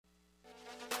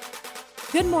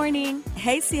Good morning.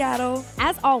 Hey, Seattle.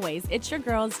 As always, it's your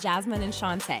girls, Jasmine and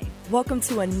Shantae. Welcome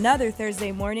to another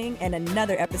Thursday morning and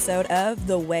another episode of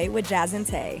The Way with Jazz and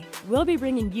Tay. We'll be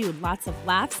bringing you lots of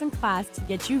laughs and class to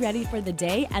get you ready for the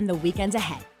day and the weekend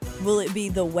ahead. Will it be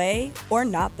the way or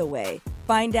not the way?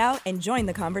 Find out and join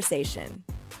the conversation.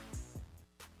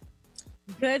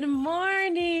 Good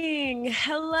morning.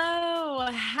 Hello.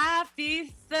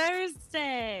 Happy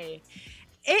Thursday.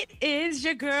 It is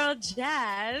your girl,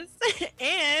 Jazz,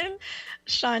 and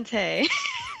Shantae.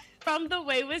 From The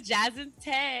Way with Jazz and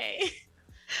Tay.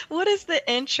 What is the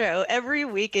intro? Every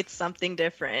week it's something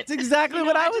different. It's exactly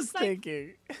what I was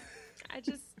thinking.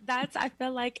 I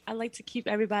feel like I like to keep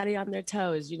everybody on their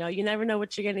toes. You know, you never know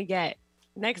what you're going to get.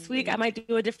 Next week, I might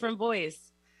do a different voice.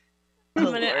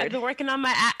 I've been working on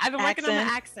my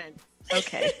accent.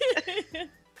 Okay.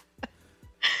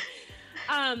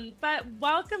 But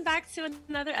welcome back to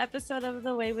another episode of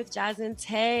The Way with Jazz and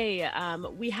Tay.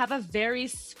 We have a very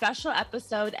special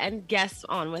episode and guests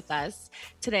on with us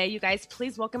today. You guys,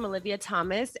 please welcome Olivia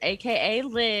Thomas, aka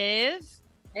Liv.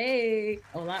 Hey,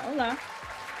 hola, hola.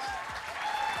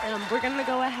 We're gonna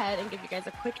go ahead and give you guys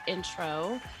a quick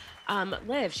intro.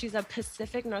 Liv, she's a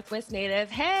Pacific Northwest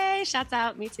native. Hey, shouts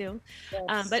out, me too.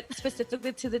 Yes. But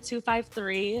specifically to the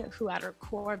 253, who at her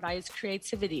core values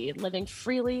creativity, living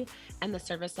freely, and the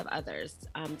service of others.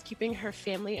 Keeping her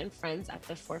family and friends at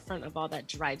the forefront of all that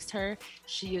drives her,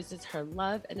 she uses her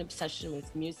love and obsession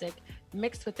with music,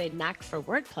 mixed with a knack for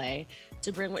wordplay,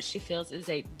 to bring what she feels is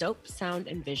a dope sound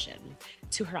and vision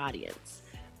to her audience.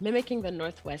 Mimicking the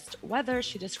Northwest weather,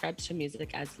 she describes her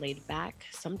music as laid back,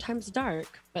 sometimes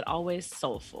dark, but always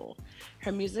soulful.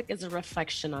 Her music is a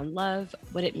reflection on love,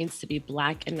 what it means to be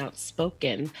Black and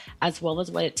outspoken, as well as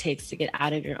what it takes to get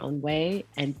out of your own way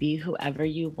and be whoever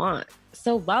you want.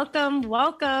 So welcome.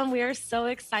 We are so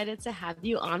excited to have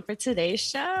you on for today's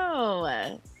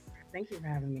show. Thank you for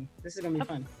having me. This is going to be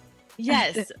fun.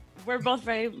 Yes, we're both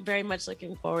very, very much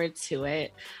looking forward to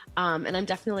it. And I'm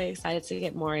definitely excited to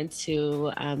get more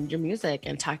into your music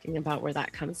and talking about where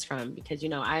that comes from, because, you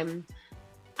know, I'm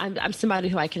somebody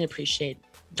who I can appreciate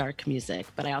dark music,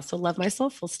 but I also love my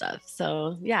soulful stuff.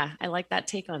 So yeah, I like that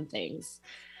take on things.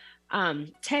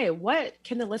 Tay, what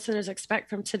can the listeners expect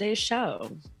from today's show?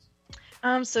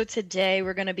 So today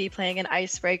we're going to be playing an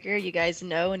icebreaker. You guys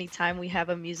know anytime we have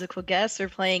a musical guest, we're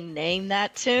playing Name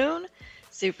That Tune.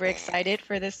 Super excited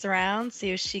for this round.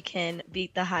 See if she can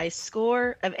beat the high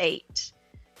score of 8. So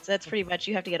that's pretty much,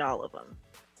 you have to get all of them.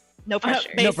 No pressure.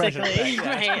 Basically, No pressure.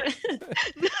 right?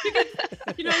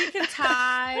 you can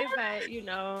tie, but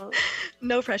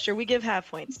No pressure. We give half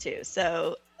points too.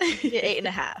 So you get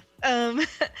 8.5.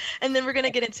 And then we're going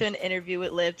to get into an interview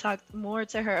with Liv, talk more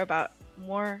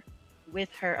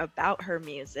with her about her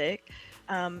music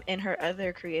and her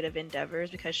other creative endeavors,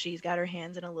 because she's got her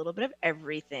hands in a little bit of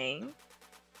everything.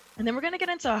 And then we're going to get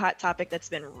into a hot topic that's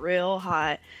been real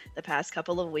hot the past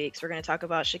couple of weeks. We're going to talk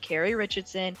about Sha'Carri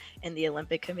Richardson and the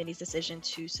Olympic Committee's decision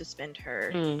to suspend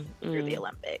her through the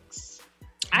Olympics.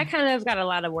 I kind of got a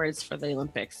lot of words for the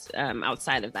Olympics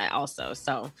outside of that also.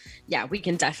 So yeah, we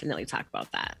can definitely talk about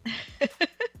that.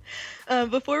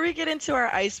 Before we get into our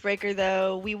icebreaker,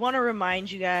 though, we want to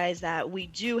remind you guys that we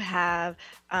do have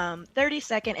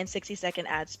 30-second and 60-second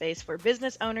ad space for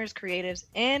business owners, creatives,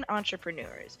 and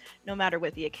entrepreneurs. No matter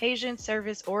what the occasion,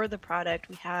 service, or the product,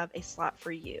 we have a slot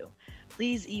for you.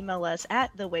 Please email us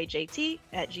at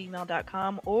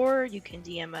thewayjt@gmail.com, or you can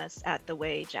DM us at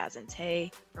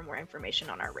thewayjazzandtay for more information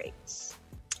on our rates.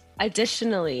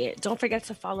 Additionally, don't forget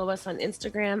to follow us on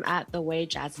Instagram at The Way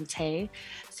Jazz and Tay.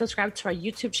 Subscribe to our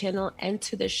YouTube channel and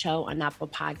to the show on Apple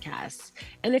Podcasts.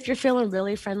 And if you're feeling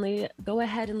really friendly, go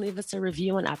ahead and leave us a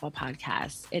review on Apple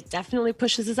Podcasts. It definitely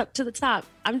pushes us up to the top.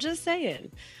 I'm just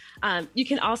saying. You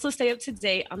can also stay up to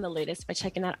date on the latest by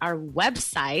checking out our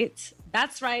website.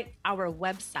 That's right, our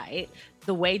website,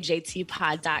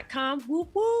 thewayjtpod.com. Woo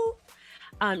woo.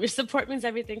 Your support means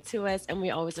everything to us, and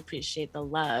we always appreciate the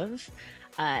love.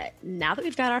 Now that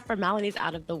we've got our formalities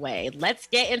out of the way, let's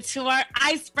get into our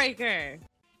icebreaker.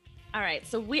 All right,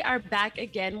 so we are back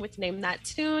again with Name That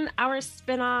Tune, our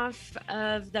spinoff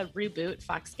of the Reboot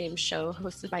Fox Games show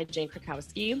hosted by Jane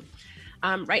Krakowski.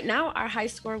 Right now, our high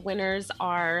score winners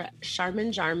are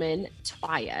Charmin Jarman,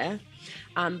 Twaya.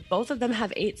 Both of them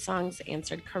have 8 songs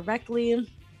answered correctly.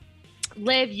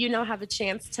 Liv, you now have a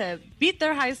chance to beat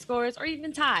their high scores or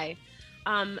even tie.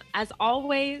 As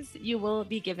always, you will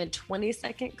be given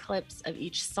 20-second clips of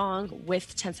each song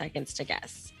with 10 seconds to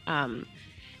guess.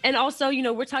 And also,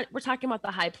 we're talking about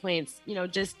the high points.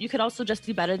 You could also just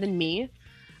do better than me.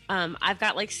 I've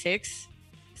got like 6,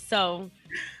 so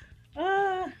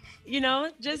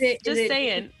just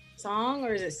saying. song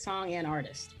or is it song and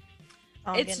artist?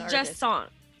 Song It's and just artist. song.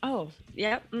 Oh,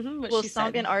 yep. What Well, she song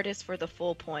said. and artist for the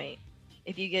full point.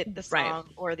 If you get the Right. song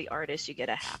or the artist, you get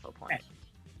a half a point.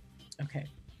 Okay,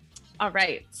 All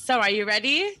right. So are you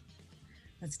ready?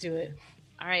 let's do it.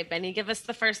 All right, Benny, give us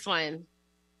the first one.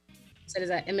 So is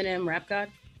that Eminem Rap God?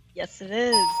 Yes, it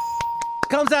is.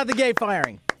 Comes out the gate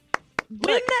firing.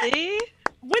 Look, see?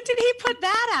 When did he put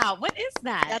that out? What is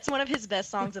that? That's one of his best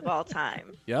songs of all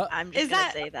time. Yep. I'm just Is gonna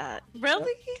that- say that.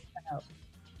 really?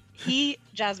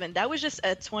 Jasmine, that was just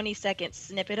a 20-second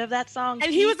snippet of that song.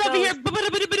 And he was over here.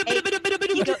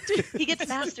 He gets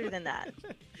faster than that.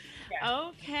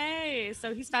 Okay,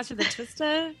 so he's faster than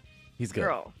Twista. He's good.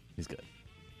 Girl, He's good.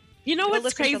 You know go what's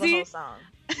listen to the crazy? whole song.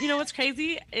 You know what's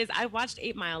crazy is I watched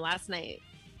 8 Mile last night.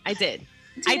 I did.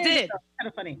 I Yeah, did. Kind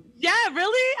of funny. Yeah,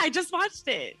 really? I just watched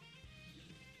it.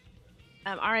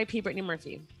 R.I.P. Brittany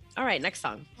Murphy. All right, next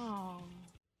song. Oh.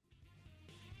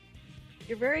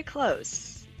 You're very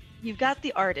close. You've got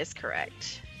the artist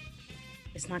correct.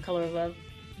 It's not Color of Love.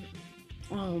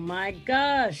 Oh my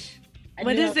gosh.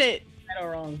 What is it? Right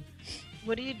or wrong?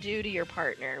 What do you do to your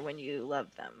partner when you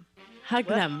love them? Hug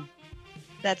What? them.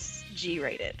 That's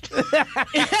G-rated. I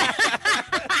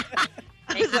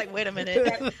was like, wait a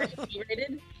minute.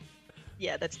 G-rated?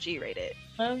 Yeah, that's G-rated.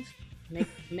 Love?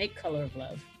 Make Color of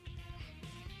Love.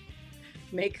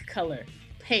 Make color.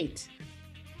 Paint.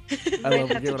 I Might love have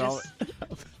to giving all.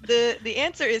 The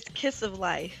answer is Kiss of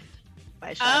Life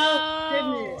by Sade.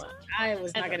 Oh, Goodness. I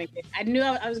was not gonna get. I knew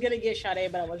I was gonna get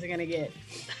Sade, but I wasn't gonna get.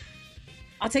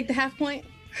 I'll take the half point.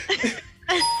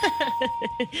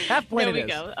 Half point there we it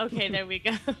is. go. Okay, there we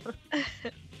go.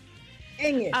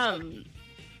 Dang it.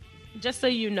 Just so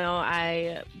you know,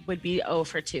 I would be 0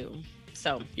 for 2.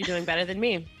 So you're doing better than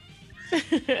me.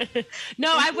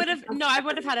 I would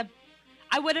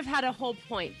have had a whole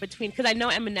point between, because I know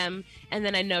Eminem and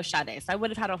then I know Sade. So I would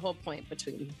have had a whole point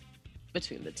between the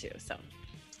two. So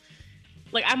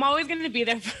like I'm always going to be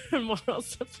there for moral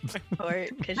support. Or,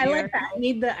 'cause I you're- like that.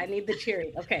 I need the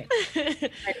cheering. Okay.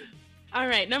 All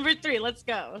right, number 3, let's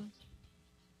go.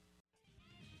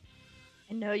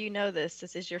 I know you know this.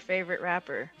 This is your favorite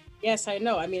rapper. Yes, I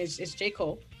know. I mean, it's J.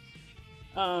 Cole.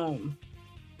 Oh my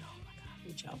God,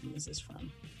 which album is this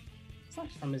from? It's not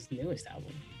from his newest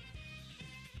album.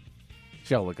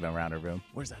 Shell looking around her room.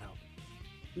 Where's that album?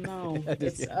 No,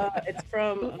 Just- it's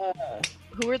from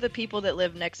Who are the people that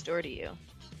live next door to you?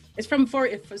 it's from For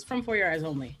Your Eyes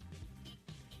Only.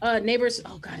 Neighbors.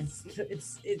 Oh God,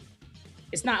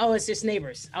 it's not. Oh, it's just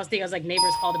Neighbors. I was like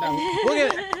Neighbors called about Look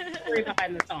at it. story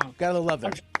behind the song. Got a little love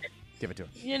there. Give it to her.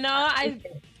 You know, I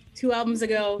 2 albums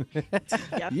ago.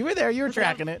 Yep. You were there. You were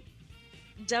tracking it.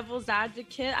 Devil's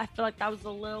Advocate, I feel like that was a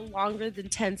little longer than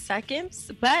 10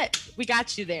 seconds, but we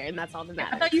got you there, and that's all that I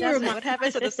matters. thought you were Jasmine, what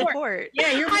happens to the support?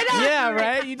 Yeah, you're I know. Yeah,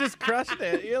 right. You just crushed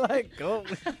it. You're like, go.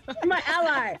 my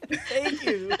ally. Thank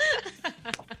you.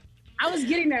 I was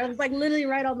getting there. It was like literally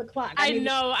right on the clock. I mean,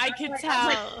 know, I could I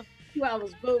tell. 2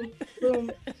 albums. Boom,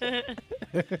 boom.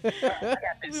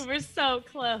 We were so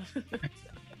close.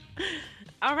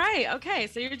 All right, okay,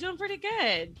 so you're doing pretty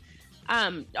good. I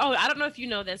don't know if you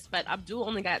know this, but Abdul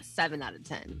only got 7 out of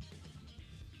 10.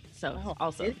 So Oh, I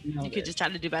also, didn't know you could this. just try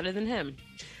to do better than him.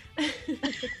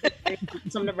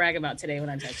 Something to brag about today when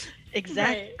I text.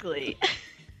 Exactly.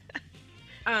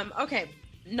 Okay,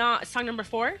 song number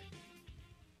 4.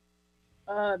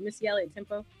 Missy Elliott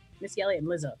Tempo. Missy Elliott and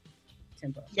Lizzo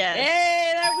Tempo. Yes.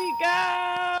 Hey, there we go.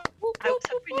 I was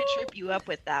hoping to trip you up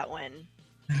with that one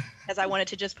because I wanted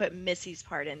to just put Missy's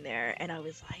part in there, and I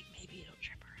was like, maybe it'll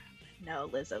trip her up. But no,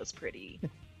 Lizzo's pretty. I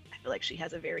feel like she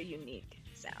has a very unique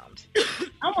sound. I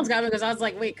almost got it because I was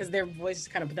like, wait, because their voices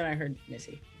kind of. But then I heard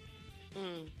Missy.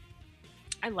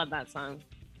 I love that song.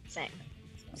 Same.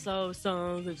 So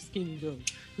songs of skinny girl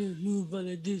move on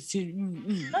a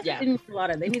distance. Yeah. They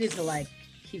needed to like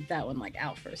keep that one like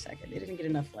out for a second. They didn't get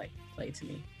enough like play to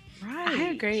me. Right. I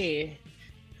agree.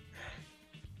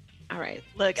 All right.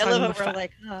 Look, I Song love number how we're 5.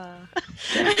 like,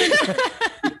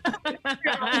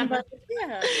 But,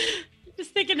 yeah.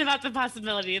 Just thinking about the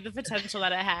possibility, the potential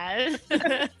that it had.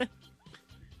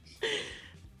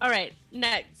 All right,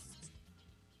 next.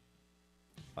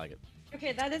 Like it.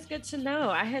 Okay, that is good to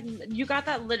know. You got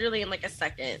that literally in like a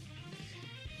second.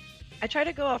 I try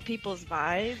to go off people's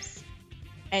vibes,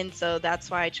 and so that's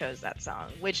why I chose that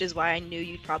song, which is why I knew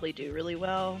you'd probably do really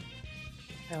well.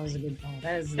 That was a good call.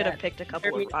 That is Could have picked a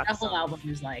couple of rock that whole songs. album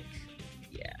is like,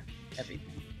 yeah,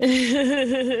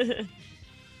 everything.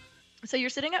 So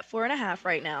you're sitting at 4.5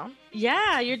 right now.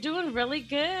 Yeah, you're doing really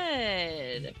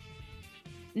good.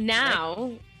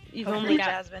 Now you've Hopefully, only got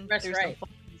Jasmine That's threw right. some folk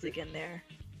music in there.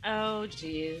 Oh,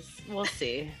 geez. We'll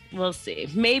see. We'll see.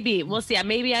 Maybe. We'll see.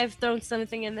 Maybe I've thrown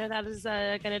something in there that is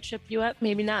going to trip you up.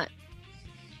 Maybe not.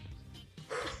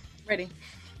 Ready.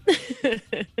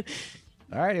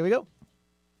 All right, here we go.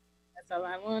 That's all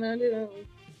I want to do.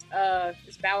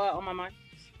 It's Bow Wow on my mind.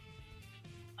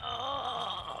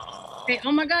 Oh. Hey,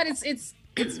 oh my God, it's.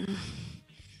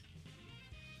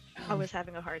 I was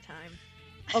having a hard time.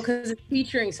 Oh, because it's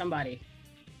featuring somebody.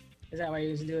 Is that why you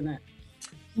was doing that?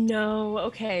 No.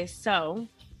 Okay. So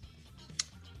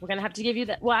we're going to have to give you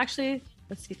that. Well, actually,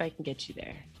 let's see if I can get you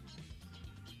there.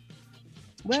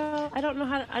 Well, I don't know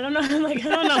how I don't know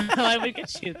how I would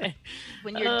get you there.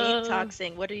 When you're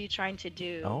detoxing, what are you trying to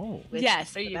do? Oh. with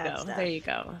Yes, there the you bad go. stuff? There you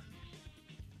go.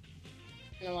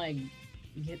 You know, like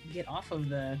get off of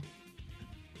the.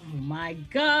 Oh my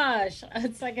gosh!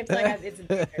 It's like it's there.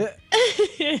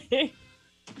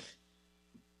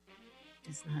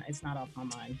 It's not off my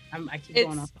mind. I keep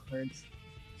going off the words.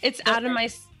 It's out of my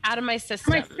system. My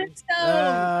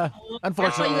system.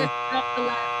 Unfortunately.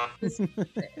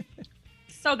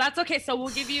 So that's okay. So we'll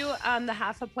give you the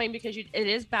half a point because it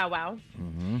is Bow Wow,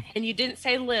 and you didn't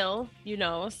say Lil,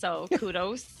 so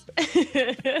kudos.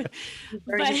 But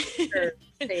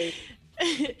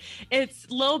it's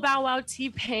Lil Bow Wow,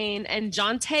 T-Pain, and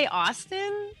Jonte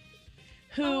Austin,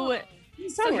 who.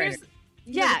 So here's.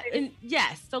 Yeah, and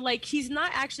yes. So like he's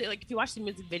not actually like if you watch the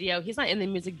music video, he's not in the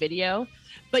music video,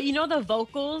 but the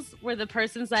vocals where the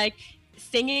person's like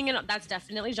singing and that's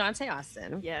definitely Jonte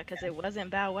Austin. Yeah, because it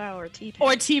wasn't Bow Wow or T-Pain.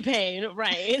 Or T-Pain,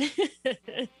 right?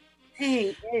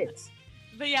 Dang it.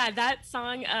 But yeah, that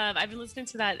song, I've been listening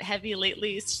to that heavy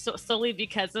lately solely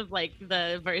because of like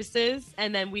the verses,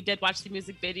 and then we did watch the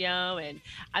music video, and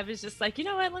I was just like, you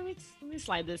know what? Let me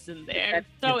slide this in there.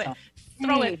 Throw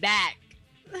it back.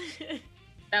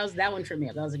 That one tripped me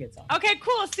up. That was a good song. Okay,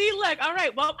 cool. See, look. All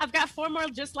right. Well, I've got 4 more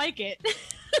just like it.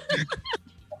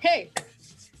 Okay.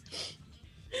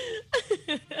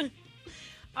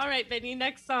 All right, Benny.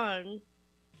 Next song.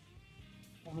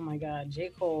 Oh my God, J.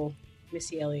 Cole,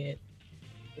 Missy Elliott.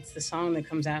 It's the song that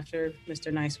comes after Mr.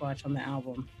 Nice Watch on the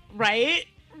album. Right.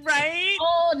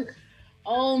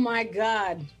 Oh my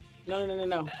God.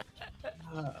 No.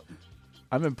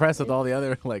 I'm impressed with all the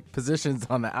other positions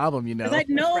on the album. Because I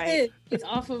know Right. it's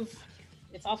off of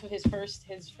his first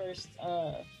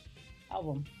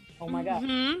album. Oh my God.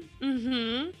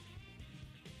 Mm-hmm.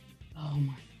 Oh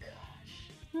my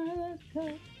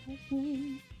gosh.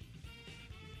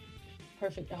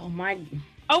 Perfect. Oh my.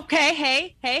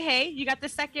 Okay. Hey. You got the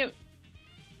second.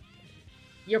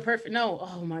 You're perfect. No.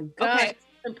 Oh my God. Okay.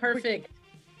 You're perfect.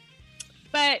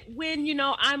 But when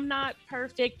I'm not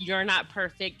perfect, you're not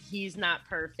perfect, he's not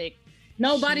perfect.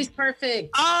 Nobody's perfect.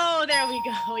 Oh, there we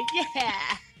go.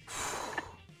 Yeah.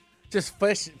 Just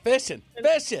fishing.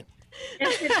 I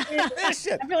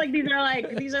feel like these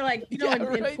are like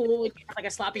in pool, you have like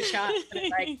a sloppy shot.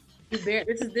 And it's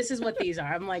like this is what these are.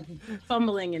 I'm like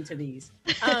fumbling into these.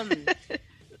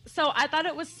 So I thought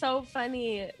it was so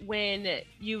funny when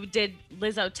you did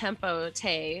Lizzo Tempo,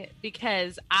 Tay,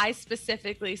 because I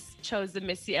specifically chose the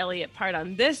Missy Elliott part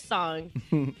on this song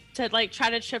to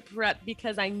try to trip her up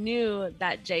because I knew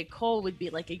that J. Cole would be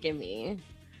like a gimme.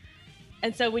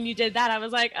 And so when you did that, I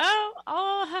was like,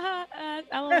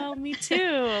 LOL, me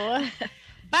too.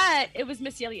 But it was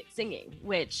Missy Elliott singing,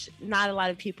 which not a lot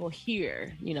of people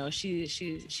hear.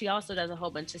 She also does a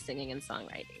whole bunch of singing and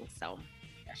songwriting. So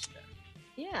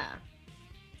yeah.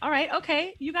 All right.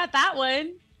 Okay. You got that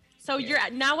one. So you're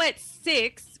now at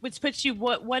 6, which puts you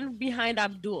one behind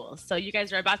Abdul. So you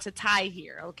guys are about to tie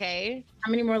here. Okay.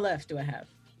 How many more left do I have?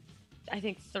 I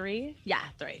think 3. Yeah,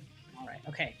 3. All right.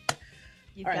 Okay.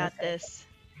 You All right, got this.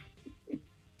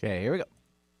 Okay, here we go.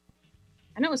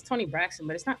 I know it's Tony Braxton,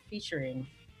 but it's not featuring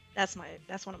That's one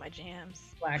of my jams.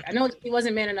 Black. I know he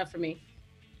wasn't man enough for me.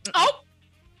 Oh,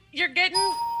 you're getting.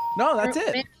 No, that's Man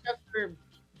it. enough for.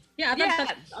 Yeah,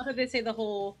 I thought they'd say the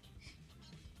whole.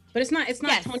 But it's not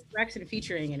Yes. Tony Braxton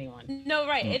featuring anyone. No,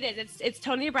 right. It is. It's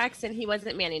Tony Braxton. He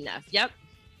wasn't man enough. Yep.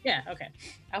 Yeah. Okay.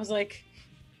 I was like,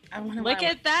 I want to Look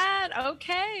at that.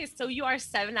 Okay. So you are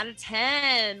 7 out of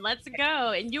 10. Let's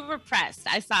go. And you were pressed.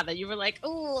 I saw that. You were like,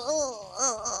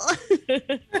 oh.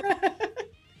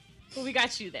 Well, we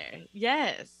got you there.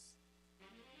 Yes.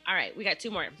 All right. We got 2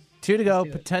 more. 2 to go. Let's do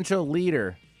it. Potential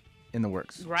leader in the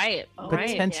works. Right. Oh, Right.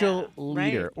 Potential Yeah.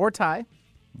 leader Right. or tie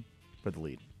for the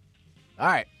lead. All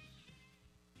right.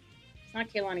 It's not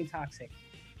Kehlani Toxic.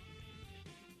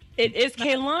 It is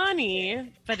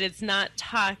Kehlani, but it's not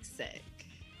toxic.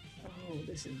 Oh,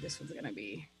 this one's gonna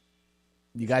be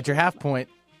You got your half point.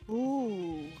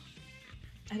 Ooh.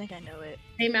 I think I know it.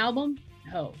 same album.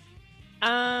 No.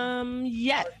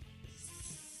 Yes.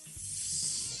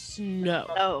 No.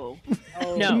 Oh,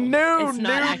 No. It's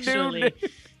not actually.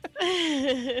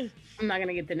 I'm not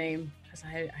gonna get the name because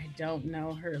I don't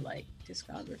know her like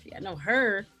discography. I know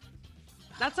her.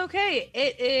 That's okay.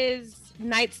 It is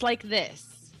Nights Like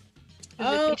This.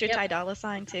 does it feature Ty Dolla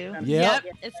 $ign too? Yep.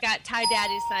 It's got Ty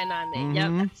Daddy's sign on it.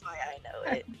 Yep. That's why I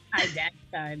know it. Ty Daddy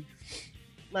sign.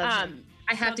 Love him.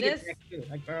 I have So to get this- the next two,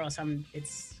 like, or else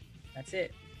that's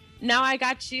it. Now I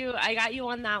got you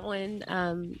on that one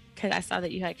because I saw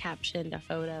that you had captioned a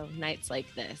photo, Nights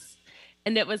Like This.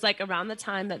 And it was like around the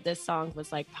time that this song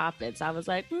was like popping. So I was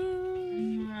like,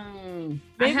 maybe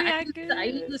I could. I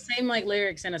use the same like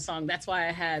lyrics in a song. That's why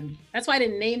I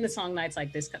didn't name the song Nights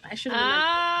Like This. I should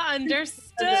have.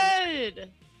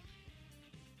 Understood.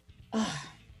 Oh,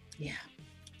 yeah.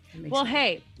 That makes Well, sense.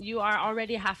 hey, you are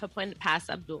already half a point past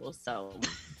Abdul, so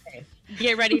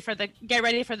get ready for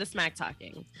the smack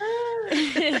talking.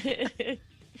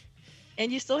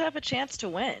 And you still have a chance to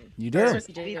win. You do. This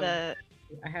will be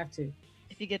I have to.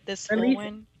 if you get this At full least-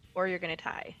 win, or you're gonna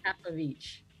tie. Half of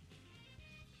each.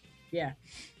 Yeah.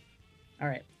 All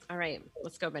right. All right,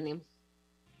 let's go, Benny.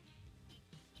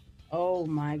 Oh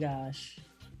my gosh.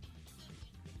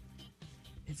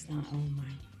 It's not. Oh my.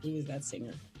 Who is that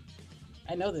singer?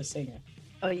 I know this singer.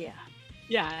 Oh yeah.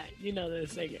 Yeah, you know the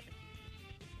singer.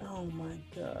 Oh my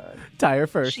god. Tire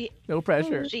first. She- No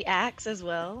pressure. She acts as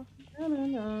well.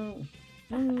 No.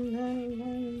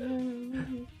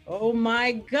 Oh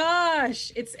my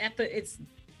gosh. It's.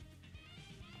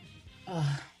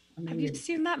 Have you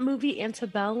seen that movie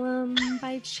Antebellum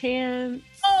by chance?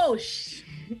 Oh,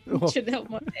 Oh. Chanel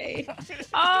Monáe.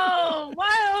 Oh,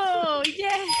 wow!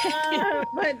 Yeah.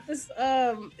 But this,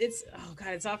 it's, oh god,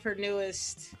 it's off her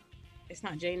newest. It's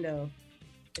not Jane Doe.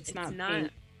 It's not.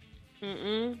 Pink.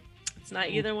 Mm-mm. It's not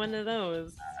either one of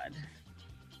those.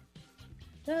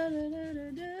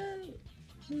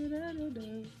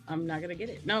 I'm not gonna get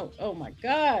it. No. Oh my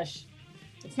gosh.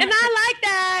 It's And not- I like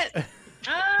that.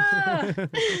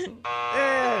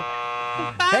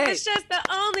 Bob Hey. is just the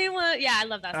only one. Yeah, I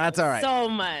love that song That's all right. so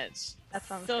much. That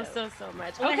sounds so dope.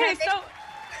 much. Well, Okay, have they- so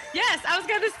yes, I was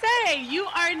gonna say you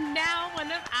are now one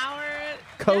of our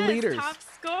Co-leaders. top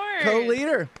scorers.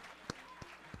 Co-leader.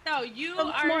 So you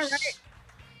Oh, are. more, right?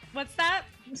 What's that?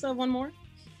 You still have one more?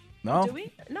 No. Do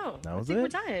we? No. That I was think it. we're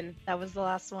done. That was the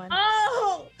last one.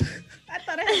 Oh, I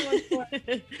thought I had one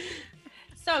more.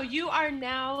 So you are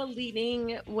now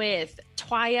leading with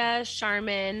Twaya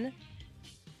Sharman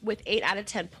with 8 out of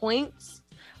 10 points.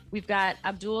 We've got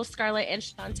Abdul, Scarlett, and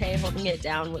Shantae holding it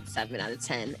down with 7 out of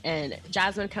 10. And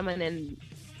Jasmine coming in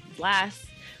last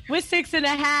with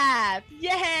 6.5.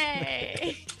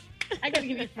 Yay! I gotta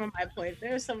give you some of my points.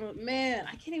 There's some, man,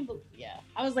 I can't even believe, yeah.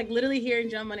 I was like literally hearing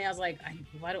Jump Money. I was like,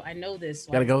 why do I know this?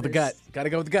 Why Gotta go is with the gut. this- Gotta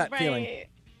go with the gut feeling.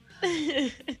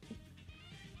 Right.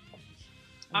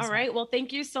 I'm All sorry. right. Well,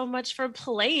 thank you so much for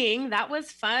playing. That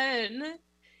was fun.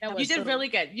 That You was did so- really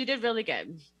good. You did really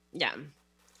good. Yeah.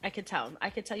 I could tell. I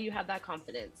could tell you have that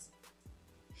confidence.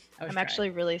 I was I'm trying. actually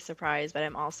really surprised, but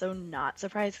I'm also not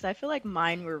surprised because I feel like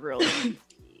mine were really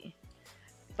easy.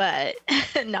 But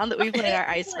now that we've played our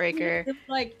icebreaker, It was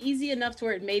like easy enough to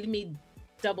where it made me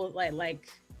double like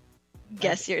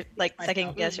guess your like myself.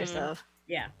 second guess Mhm. yourself.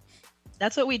 yeah.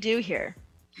 That's what we do here.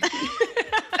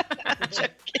 I'm joking.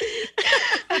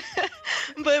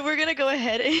 But we're gonna go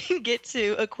ahead and get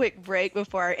to a quick break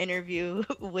before our interview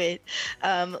with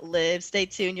Liv. Stay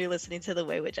tuned. You're listening to The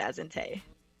Way with Jazz and Tay.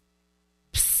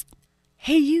 Psst.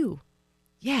 Hey, you.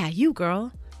 Yeah, you,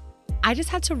 girl. I just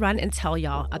had to run and tell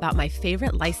y'all about my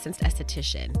favorite licensed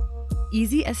esthetician,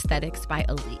 Easy Aesthetics by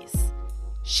Elise.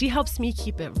 She helps me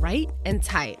keep it right and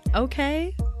tight,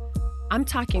 okay? I'm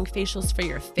talking facials for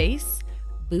your face,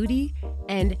 booty,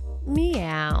 and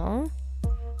meow.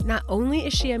 Not only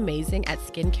is she amazing at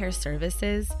skincare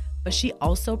services, but she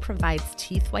also provides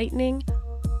teeth whitening,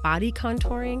 body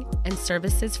contouring, and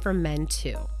services for men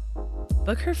too.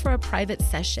 Book her for a private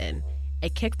session, a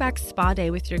kickback spa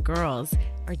day with your girls,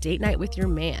 or date night with your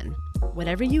man.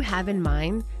 Whatever you have in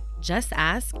mind, just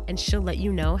ask and she'll let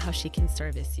you know how she can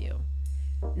service you.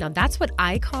 Now that's what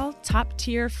I call top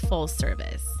tier full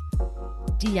service.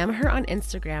 DM her on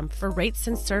Instagram for rates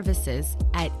and services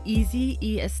at Easy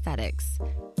E Aesthetics.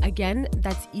 Again,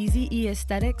 that's Easy E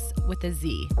Aesthetics with a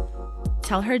Z.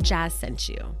 Tell her Jazz sent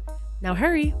you. Now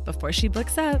hurry before she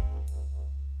books up.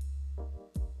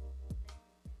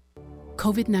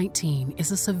 COVID-19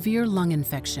 is a severe lung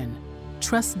infection.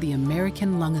 Trust the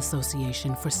American Lung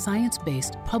Association for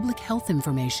science-based public health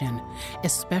information,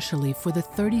 especially for the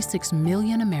 36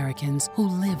 million Americans who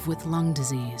live with lung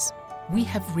disease. We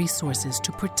have resources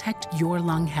to protect your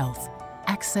lung health.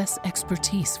 Access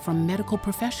expertise from medical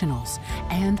professionals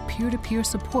and peer-to-peer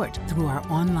support through our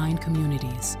online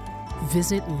communities.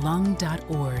 Visit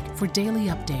lung.org for daily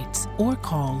updates or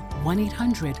call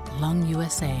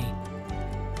 1-800-LUNG-USA.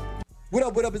 What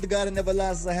up, it's the guy that never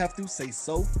lies as I have to say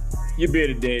so. Your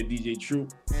bearded dad, DJ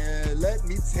Troop. And let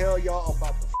me tell y'all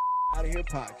about the Out of Here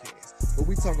podcast, where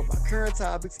we talk about current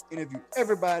topics, interview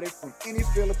everybody from any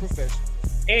field of profession.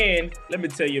 And let me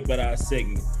tell you about our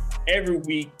segment. Every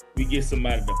week, we get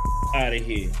somebody the out of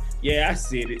here. Yeah, I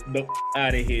said it, the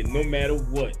out of here, no matter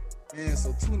what. And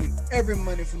so tune in every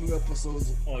Monday for new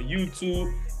episodes on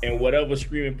YouTube and whatever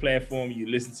streaming platform you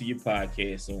listen to your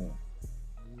podcast on.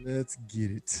 Let's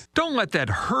get it. Don't let that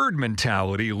herd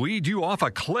mentality lead you off a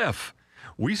cliff.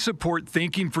 We support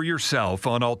thinking for yourself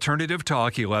on Alternative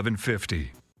Talk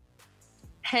 1150.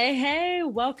 Hey,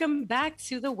 welcome back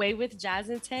to The Way with Jazz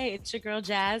and Tay. It's your girl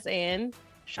Jazz and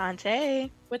Shantae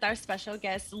with our special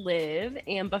guest Liv.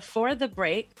 And before the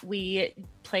break, we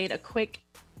played a quick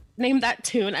Name That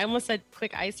Tune. I almost said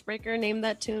quick icebreaker, Name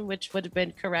That Tune, which would have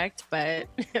been correct, but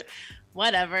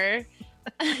whatever.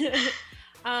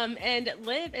 And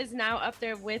Liv is now up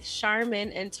there with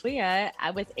Charmin and Tuya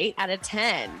with 8 out of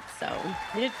 10. So,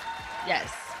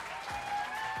 yes.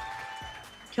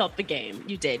 Killed the game.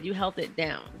 You did. You held it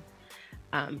down.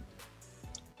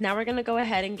 Now we're going to go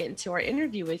ahead and get into our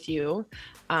interview with you.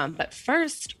 But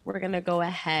first, we're going to go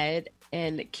ahead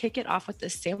and kick it off with a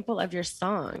sample of your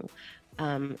song,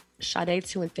 Sade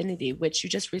to Infinity, which you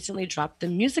just recently dropped the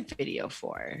music video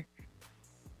for.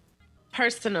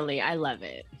 Personally, I love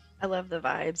it. I love the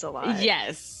vibes a lot.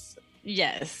 Yes.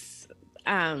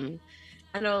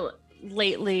 I know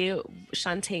lately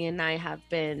Shantae and I have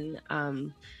been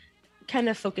kind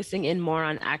of focusing in more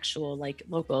on actual like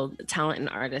local talent and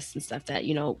artists and stuff that,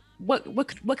 you know, what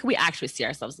can we actually see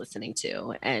ourselves listening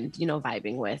to and, you know,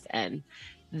 vibing with. And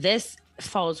this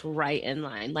falls right in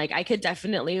line. Like I could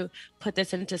definitely put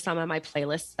this into some of my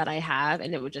playlists that I have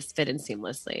and it would just fit in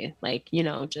seamlessly. Like, you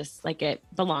know, just like it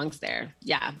belongs there.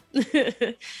 Yeah.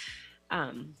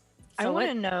 I want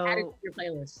to know add it to your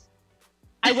playlist.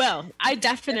 I will. I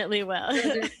definitely will.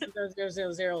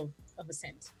 0.000 of a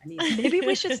cent. Maybe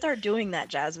we should start doing that,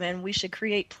 Jasmine. We should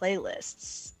create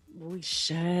playlists. We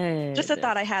should. Just a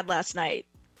thought I had last night.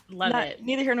 Love it.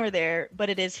 Neither here nor there, but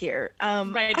it is here.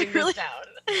 Writing this down.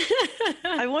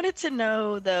 I wanted to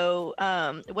know though,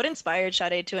 what inspired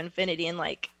Sade to Infinity, and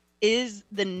like, is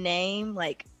the name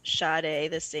like Sade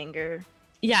the singer?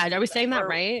 Yeah, are we saying that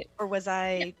right? Or was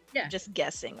I just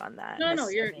guessing on that? No,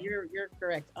 you're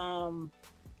correct.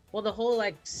 Well, the whole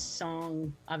like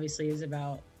song obviously is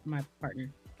about my partner.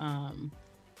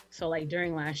 So like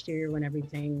during last year when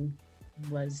everything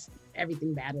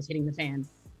bad was hitting the fan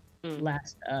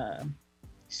last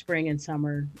spring and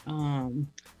summer,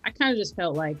 I kind of just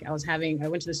felt like I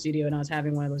went to the studio and I was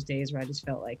having one of those days where I just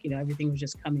felt like, you know, everything was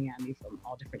just coming at me from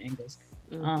all different angles.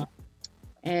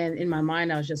 And in my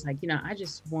mind, I was just like, you know, I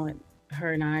just want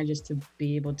her and I just to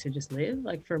be able to just live,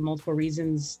 like for multiple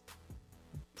reasons.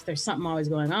 There's something always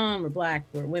going on. We're Black,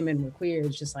 we're women, we're queer.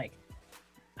 It's just like,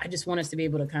 I just want us to be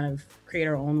able to kind of create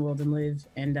our own world and live.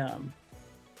 And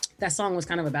that song was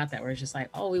kind of about that, where it's just like,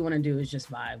 all we want to do is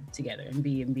just vibe together and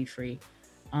be free.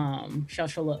 She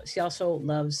also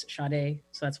loves Sade,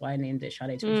 so that's why I named it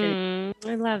Sade to Infinity.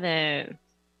 I love it.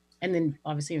 And then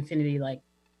obviously Infinity, like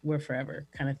we're forever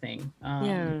kind of thing.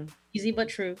 Easy but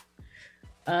true.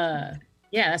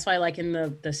 That's why like in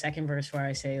the second verse where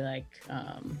I say like,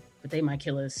 but they might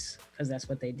kill us because that's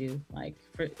what they do. Like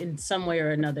in some way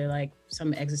or another, like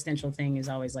some existential thing is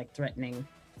always like threatening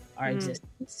our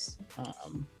existence.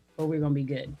 But we're gonna be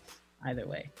good either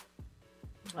way.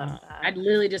 I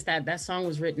literally just that song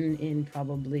was written in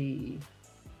probably,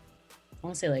 I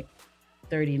want to say like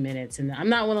 30 minutes. And I'm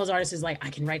not one of those artists who's like,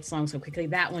 I can write songs so quickly.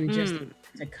 That one just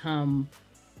to come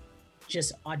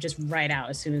just right out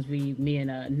as soon as me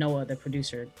and Noah, the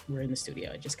producer, were in the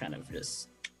studio. It just kind of just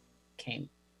came.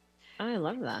 I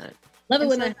love that. Love it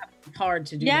when it's hard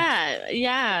to do that.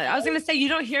 Yeah. I was going to say, you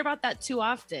don't hear about that too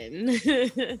often.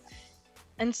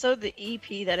 And so the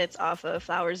EP that it's off of,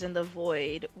 Flowers in the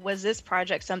Void, was this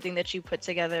project something that you put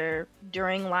together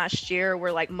during last year,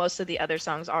 where like most of the other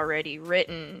songs already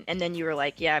written, and then you were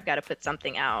like, yeah, I've got to put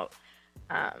something out?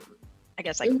 I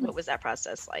guess like, what was that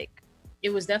process like?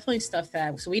 It was definitely stuff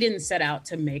so we didn't set out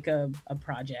to make a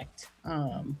project.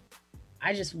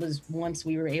 I just was, once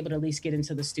we were able to at least get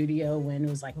into the studio, when it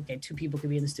was like, okay, 2 people could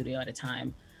be in the studio at a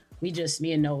time. Me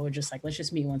and Noah were just like, let's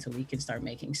just meet once a week and start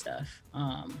making stuff.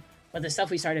 But the stuff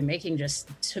we started making just,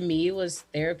 to me, was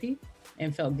therapy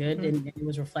and felt good. And it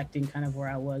was reflecting kind of where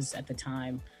I was at the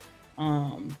time.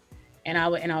 And I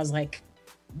was like,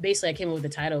 basically I came up with the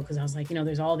title because I was like,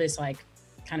 there's all this like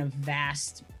kind of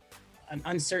vast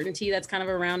uncertainty that's kind of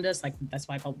around us. Like that's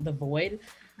why I call it the void.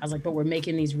 I was like, but we're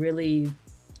making these really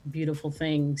beautiful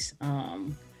things.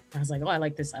 I was like, oh, I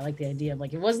like this. I like the idea of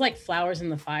like, it was like Flowers in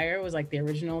the Fire was like the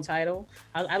original title.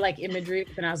 I like imagery,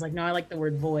 and I was like, no, I like the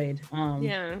word void.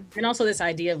 And also this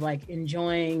idea of like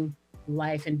enjoying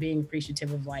life and being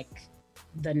appreciative of like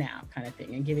the now kind of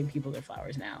thing and giving people their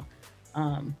flowers now.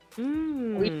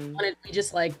 We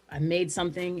just like, I made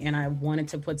something and I wanted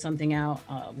to put something out.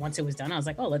 Once it was done, I was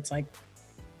like, oh, let's like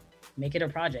make it a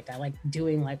project. I like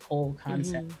doing like whole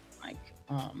concept, like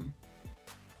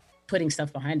putting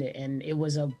stuff behind it. And it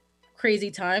was a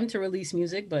crazy time to release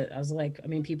music, but I was like, I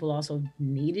mean, people also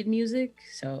needed music.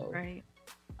 So, right.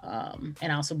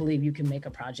 And I also believe you can make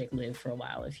a project live for a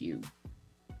while if you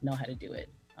know how to do it.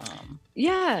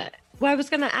 Yeah. Well, I was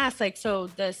going to ask, like, so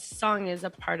this song is a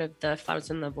part of the Flowers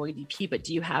in the Void EP, but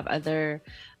do you have other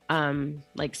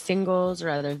like singles or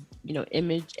other,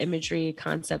 imagery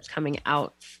concepts coming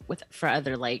out for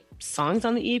other like songs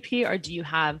on the EP, or do you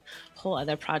have whole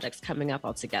other projects coming up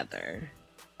altogether?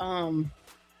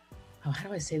 How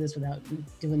do I say this without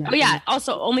doing that? Oh yeah.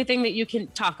 Also, only thing that you can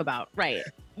talk about, right?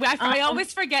 I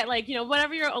always forget, like,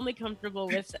 whatever you're only comfortable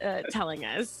with telling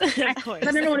us. Of course.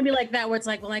 I never want to be like that, where it's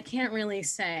like, well, I can't really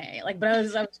say, like, but I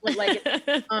was like,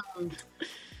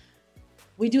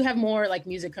 we do have more like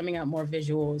music coming out, more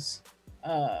visuals.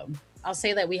 I'll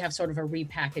say that we have sort of a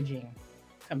repackaging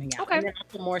coming out. Okay. And then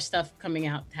also more stuff coming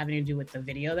out having to do with the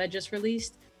video that just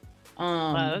released.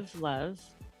 Love.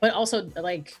 But also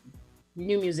like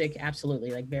new music,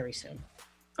 absolutely, like very soon.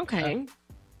 Okay.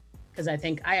 Because I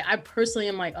think I personally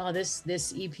am like, oh,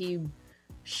 this EP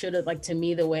should have, like, to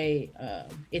me, the way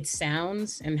it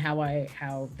sounds and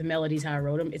how the melodies, how I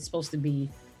wrote them, it's supposed to be,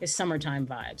 it's summertime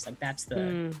vibes. Like that's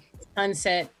the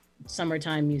sunset,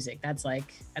 summertime music. That's like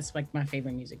my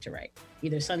favorite music to write.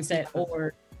 Either sunset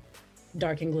or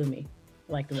dark and gloomy,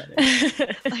 like the weather.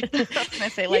 I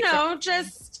say, like,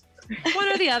 just one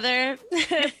or the other.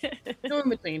 No in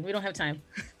between. We don't have time.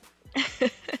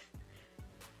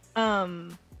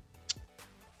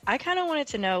 I kind of wanted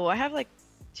to know, I have like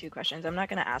 2 questions. I'm not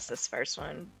going to ask this first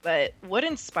one, but what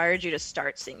inspired you to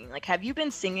start singing? Like, have you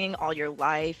been singing all your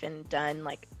life and done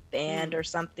like band or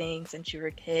something since you were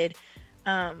a kid?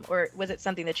 Or was it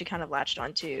something that you kind of latched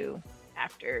onto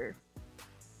after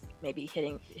maybe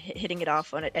hitting it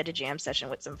off at a jam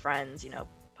session with some friends,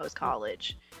 post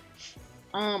college?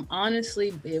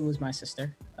 Honestly, it was my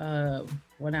sister.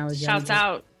 When I was young. Shouts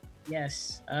out.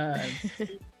 Yes.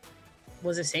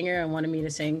 Was a singer and wanted me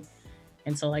to sing.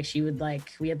 And so like she would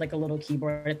like, we had like a little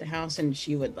keyboard at the house, and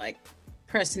she would like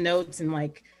press notes and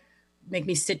like make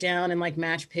me sit down and like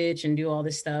match pitch and do all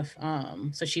this stuff.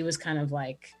 So she was kind of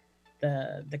like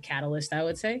the catalyst, I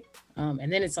would say.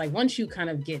 And then it's like, once you kind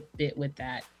of get bit with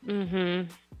that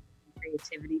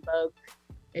creativity bug,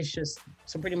 it's just,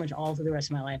 so pretty much all through the rest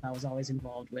of my life, I was always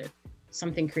involved with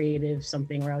something creative,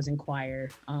 something where I was in choir.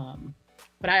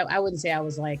 But I wouldn't say I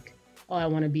was like, oh, I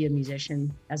want to be a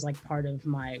musician as like part of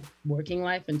my working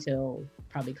life until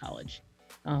probably college.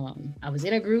 I was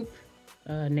in a group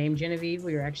named Genevieve.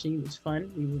 It was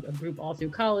fun. We were a group all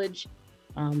through college.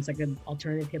 It's like an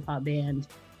alternative hip hop band.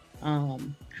 I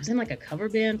was in like a cover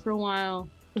band for a while.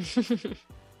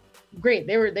 Great.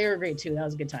 They were great too. That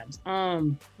was good times.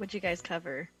 What'd you guys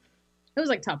cover? It was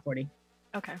like top 40.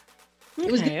 Okay. It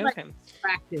was good, like,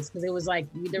 practice, because it was like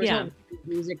there was no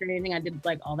music or anything. I did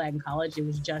like all that in college. It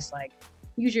was just like,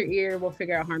 use your ear, we'll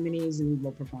figure out harmonies and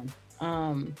we'll perform.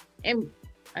 And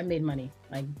I made money.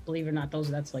 Like, believe it or not,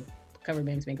 that's like, cover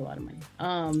bands make a lot of money.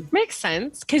 Makes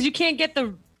sense, because you can't get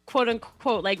the quote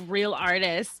unquote like real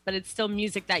artists, but it's still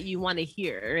music that you want to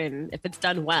hear, and if it's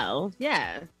done well,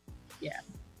 yeah.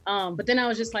 But then I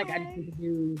was just like, I just need to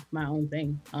do my own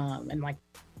thing. And like,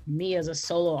 me as a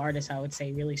solo artist, I would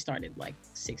say really started like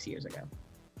 6 years ago.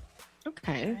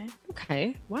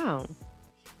 Okay. Wow.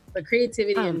 But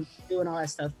creativity and doing all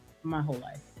that stuff my whole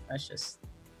life. That's just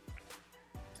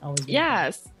always been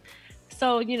yes.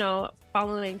 So,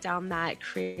 following down that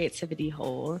creativity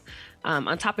hole,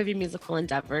 on top of your musical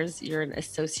endeavors, you're an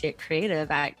associate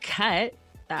creative at Cut,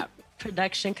 that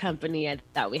production company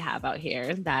that we have out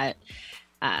here that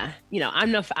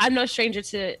I'm no stranger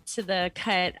to the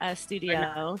Cut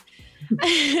studio.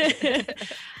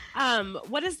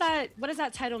 What does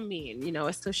that title mean?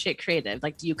 Associate creative.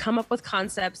 Like, do you come up with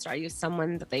concepts? Or are you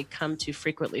someone that they come to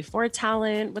frequently for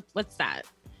talent? What's that?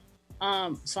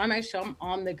 So I'm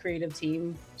on the creative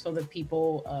team. So the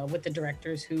people with the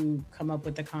directors who come up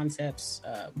with the concepts,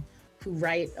 who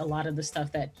write a lot of the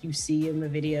stuff that you see in the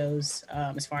videos,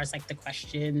 as far as like the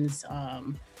questions,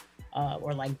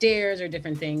 or like dares or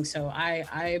different things. So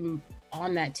I'm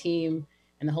on that team,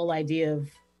 and the whole idea of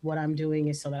what I'm doing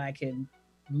is so that I could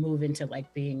move into like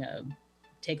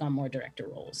take on more director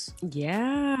roles.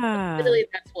 Yeah. So literally,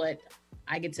 that's what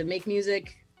I get to make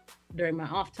music during my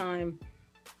off time,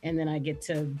 and then I get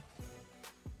to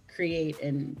create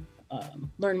and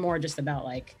learn more just about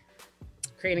like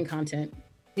creating content.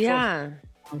 Yeah.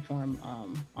 Long form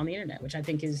on the internet, which I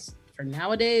think is, for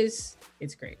nowadays,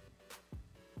 it's great.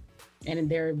 And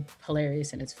they're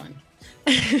hilarious and it's fun.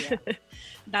 Yeah.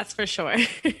 That's for sure.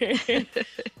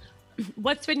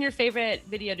 What's been your favorite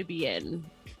video to be in?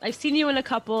 I've seen you in a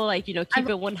couple, like, Keep It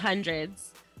 100s.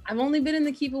 I've only been in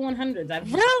the Keep It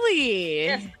 100s. Really?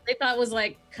 Yes, they thought it was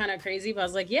like kind of crazy, but I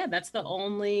was like, yeah, that's the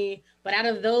only. But out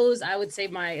of those, I would say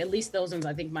at least those ones,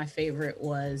 I think my favorite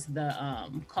was the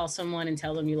Call Someone and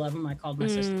Tell Them You Love Them. I called my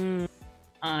sister.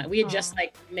 We had just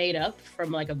like made up from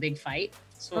like a big fight,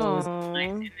 so it was nice.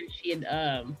 And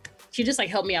then she just like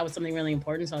helped me out with something really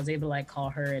important, so I was able to like call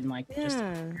her and like just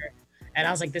talk to her. And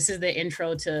I was like, this is the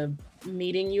intro to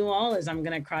meeting you all, as I'm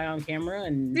gonna cry on camera.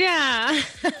 And yeah.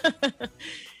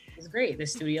 It's great. The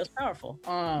studio's powerful.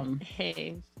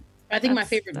 Hey, I think my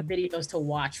favorite videos to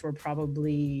watch were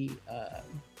probably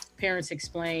Parents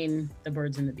Explain, The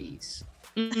Birds and the Bees.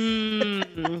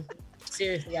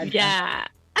 Seriously, like,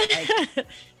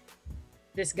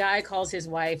 this guy calls his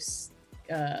wife's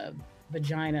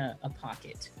vagina a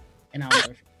pocket, and I'll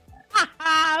never forget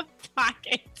that.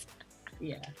 Pocket.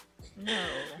 Yeah. No.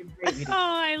 Oh,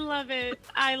 I love it.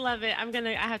 I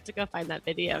have to go find that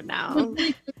video now.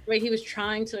 The way he was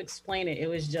trying to explain it, it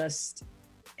was just,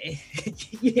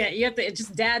 yeah, you have to, it's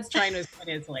just dad's trying to explain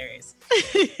it. It's hilarious.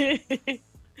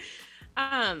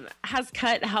 Has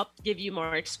Cut helped give you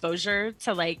more exposure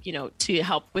to like, to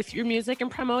help with your music and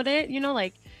promote it?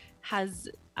 Like has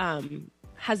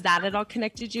that at all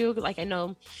connected you? Like, I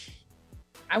know.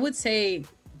 I would say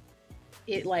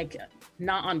it like,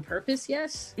 not on purpose,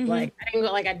 yes. Mm-hmm.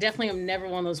 Like I definitely am never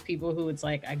one of those people who it's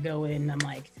like I go in and I'm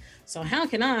like, so how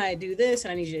can I do this?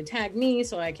 And I need you to tag me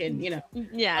so I can,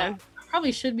 Yeah. I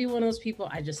probably should be one of those people.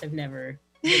 I just have never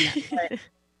done that. But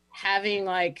having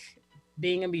like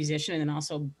being a musician and then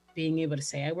also being able to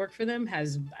say I work for them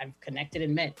I've connected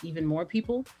and met even more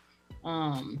people.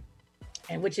 And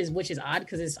which is odd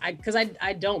because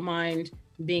I don't mind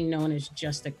being known as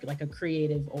just a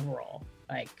creative overall.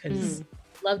 Like, because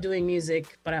love doing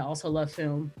music, but I also love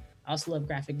film. I also love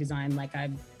graphic design. Like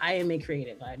I am a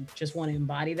creative. I just want to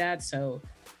embody that. So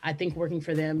I think working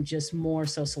for them just more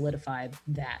so solidified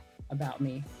that about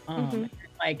me.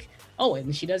 Like, oh,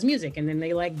 and she does music, and then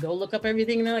they like go look up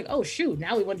everything, and they're like, oh shoot,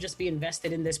 now we want to just be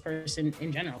invested in this person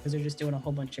in general because they're just doing a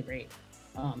whole bunch of great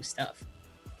stuff.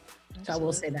 Absolutely. So I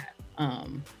will say that.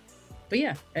 But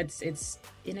yeah, it's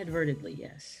inadvertently,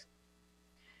 yes.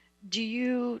 Do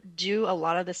you do a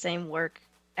lot of the same work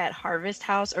at Harvest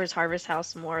House, or is Harvest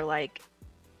House more like,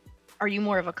 are you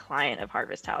more of a client of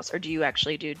Harvest House, or do you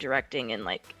actually do directing and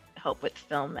like help with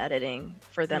film editing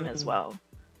for them as well?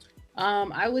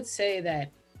 I would say that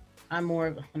I'm more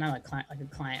of not like a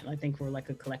client. I think we're like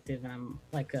a collective, and I'm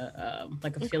like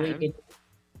affiliated.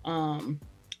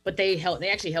 But they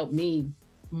actually help me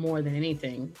more than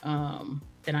anything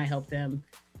than I help them.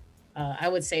 I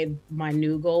would say my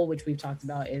new goal, which we've talked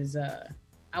about, is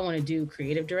I want to do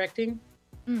creative directing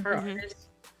for artists.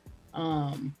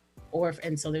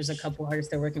 And so there's a couple artists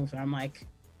they're working with. I'm like,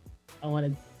 I want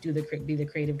to be the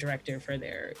creative director for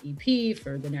their EP,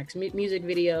 for the next music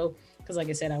video. Because like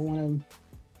I said, I want to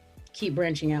keep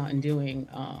branching out and doing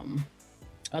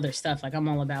other stuff. Like I'm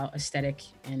all about aesthetic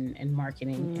and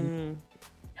marketing and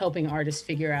helping artists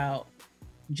figure out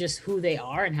just who they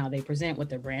are and how they present, what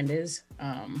their brand is.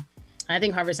 I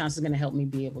think Harvest House is going to help me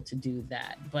be able to do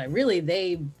that. But really,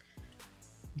 they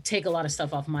take a lot of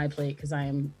stuff off my plate because I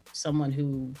am someone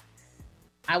who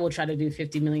I will try to do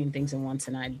 50 million things at once,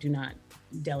 and I do not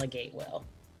delegate well.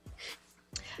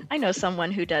 I know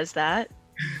someone who does that.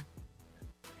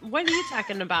 What are you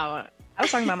talking about? I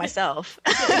was talking about myself.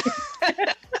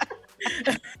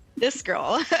 This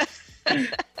girl.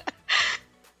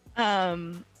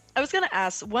 I was going to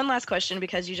ask one last question,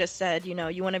 because you just said,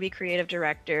 you want to be creative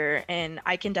director, and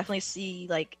I can definitely see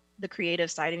like the creative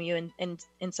side of you in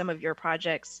some of your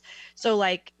projects. So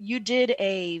like you did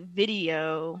a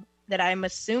video that I'm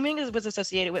assuming was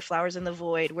associated with Flowers in the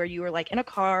Void, where you were like in a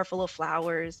car full of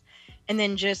flowers, and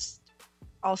then just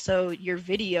also your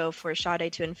video for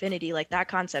Sade to Infinity, like that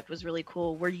concept was really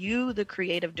cool. Were you the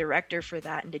creative director for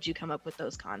that, and did you come up with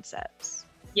those concepts?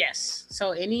 Yes.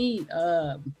 So any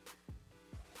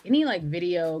like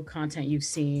video content you've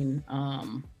seen,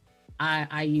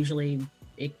 I usually,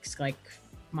 it's like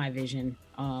my vision.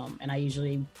 And I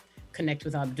usually connect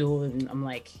with Abdul and I'm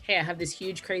like, hey, I have this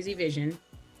huge, crazy vision.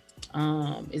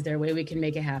 Is there a way we can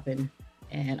make it happen?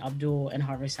 And Abdul and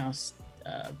Harvest House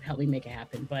helped me make it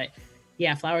happen. But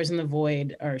yeah, Flowers in the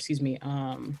Void, or excuse me,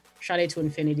 Sade to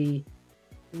Infinity.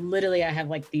 Literally, I have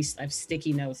like I have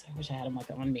sticky notes. I wish I had them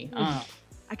like on me.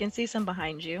 I can see some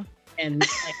behind you. And like,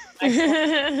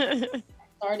 I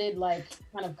started like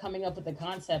kind of coming up with the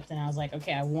concept, and I was like,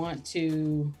 okay, I want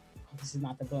to. Oh, this is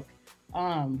not the book.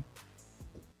 I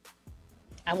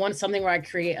want something where I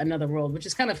create another world, which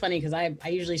is kind of funny because I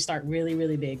usually start really,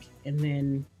 really big and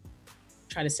then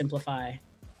try to simplify.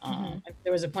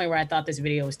 There was a point where I thought this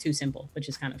video was too simple, which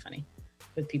is kind of funny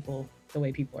with people, the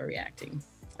way people are reacting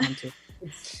onto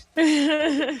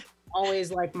it.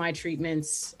 Always like my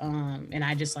treatments, and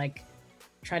I just like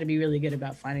try to be really good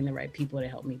about finding the right people to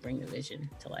help me bring the vision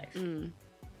to life.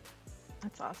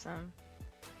 That's awesome.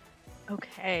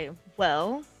 Okay,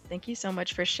 well, thank you so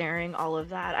much for sharing all of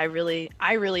that. I really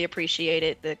appreciate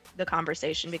it, the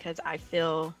conversation, because I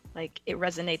feel like it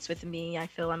resonates with me. I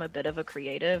feel I'm a bit of a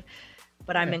creative,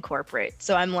 but I'm in corporate.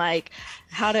 So I'm like,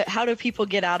 how do people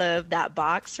get out of that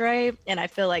box, right? And I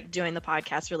feel like doing the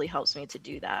podcast really helps me to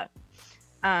do that.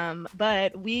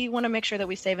 But we want to make sure that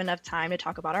we save enough time to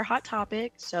talk about our hot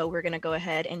topic. So we're going to go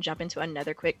ahead and jump into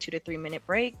another quick 2 to 3 minute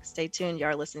break. Stay tuned.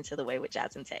 Y'all listening to The Way with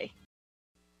Jazz and Tay.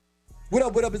 What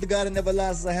up, is the guy that never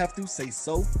lies, I have to say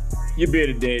so. Your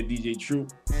bearded dad, DJ Troop.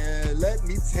 And let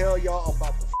me tell y'all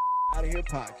about the Out of Here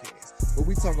podcast, where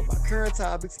we talk about current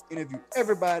topics, interview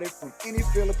everybody from any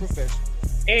field of profession.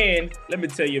 And let me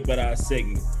tell you about our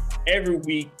segment. Every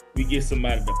week, we get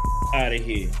somebody out of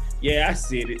here. Yeah, I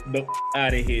said it,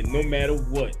 out of here, no matter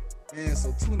what. And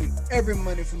so tune in every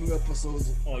Monday for new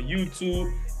episodes on YouTube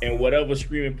and whatever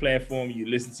streaming platform you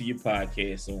listen to your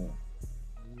podcast on.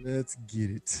 Let's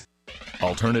get it.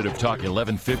 Alternative Talk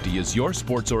 1150 is your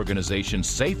sports organization's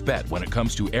safe bet when it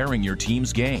comes to airing your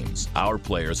team's games. Our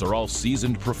players are all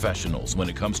seasoned professionals when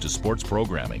it comes to sports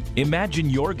programming. Imagine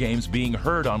your games being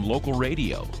heard on local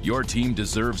radio. Your team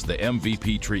deserves the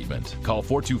MVP treatment. Call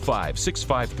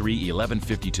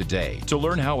 425-653-1150 today to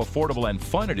learn how affordable and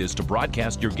fun it is to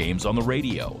broadcast your games on the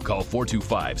radio. Call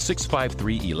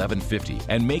 425-653-1150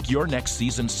 and make your next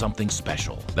season something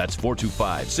special. That's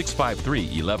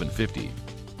 425-653-1150.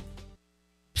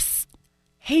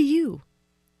 Hey, you.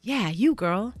 Yeah, you,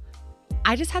 girl.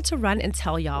 I just had to run and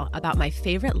tell y'all about my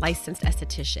favorite licensed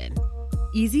esthetician,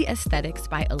 Easy Aesthetics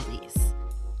by Elise.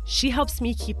 She helps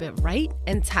me keep it right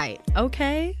and tight,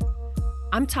 okay?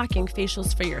 I'm talking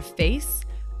facials for your face,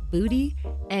 booty,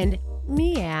 and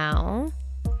meow.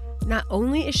 Not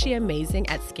only is she amazing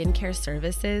at skincare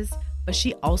services, but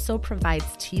she also provides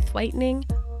teeth whitening,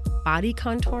 body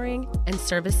contouring, and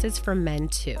services for men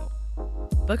too.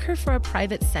 Book her for a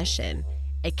private session,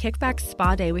 a kickback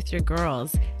spa day with your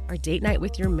girls, or date night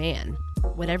with your man.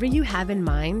 Whatever you have in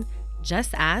mind,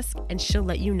 just ask and she'll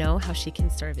let you know how she can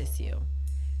service you.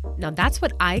 Now that's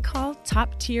what I call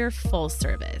top tier full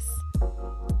service.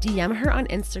 DM her on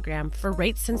Instagram for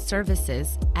rates and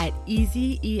services at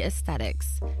Easy E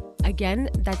Aesthetics. Again,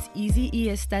 that's Easy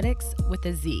E Aesthetics with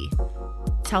a Z.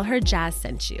 Tell her Jazz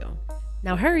sent you.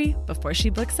 Now hurry before she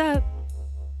books up.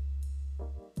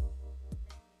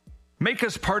 Make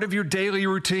us part of your daily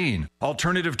routine.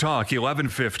 Alternative Talk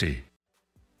 1150.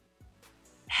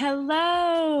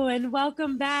 Hello and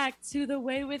welcome back to The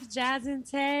Way with Jazz and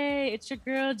Tay. It's your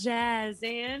girl Jazz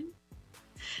and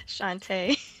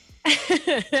Shantae.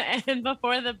 And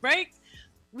before the break,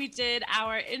 we did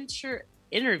our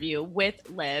interview with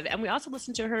Liv, and we also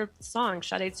listened to her song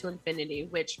Sade to Infinity,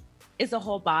 which is a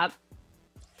whole bop.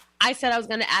 I said I was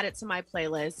going to add it to my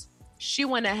playlist. She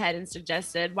went ahead and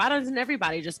suggested, why doesn't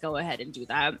everybody just go ahead and do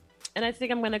that? And I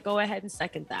think I'm going to go ahead and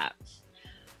second that.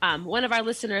 One of our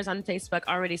listeners on Facebook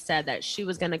already said that she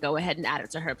was going to go ahead and add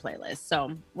it to her playlist.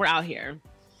 So we're out here.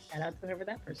 Shout out to whoever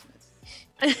that person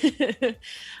is.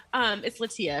 It's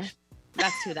Latia.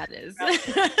 That's who that is.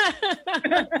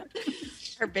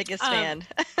 Her biggest fan.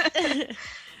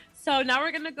 So now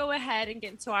we're going to go ahead and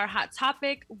get into our hot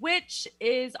topic, which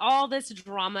is all this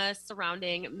drama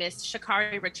surrounding Miss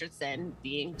Sha'Carri Richardson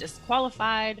being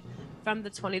disqualified from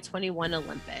the 2021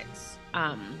 Olympics.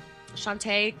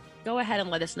 Shantae, go ahead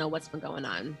and let us know what's been going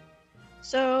on.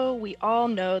 So we all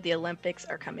know the Olympics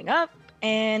are coming up,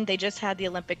 and they just had the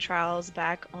Olympic trials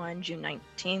back on June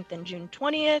 19th and June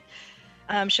 20th.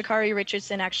 Sha'Carri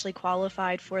Richardson actually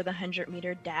qualified for the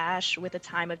 100-meter dash with a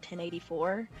time of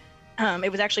 10:84.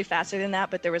 It was actually faster than that,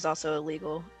 but there was also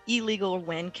illegal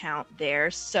win count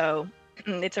there. So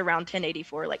it's around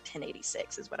 10:84, like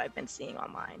 10:86 is what I've been seeing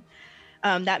online.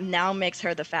 That now makes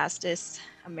her the fastest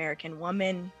American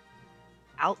woman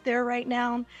out there right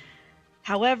now.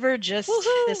 However, just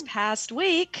this past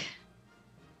week,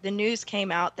 the news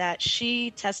came out that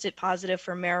she tested positive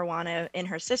for marijuana in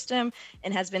her system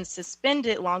and has been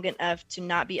suspended long enough to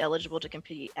not be eligible to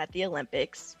compete at the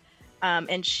Olympics.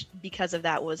 And because of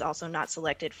that, was also not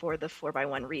selected for the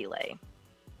 4x1 relay.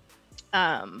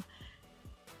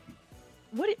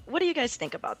 What do you guys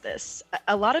think about this?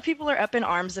 A lot of people are up in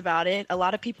arms about it. A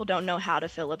lot of people don't know how to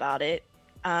feel about it.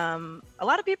 A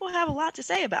lot of people have a lot to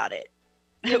say about it.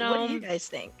 What do you guys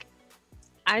think?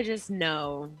 I just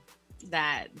know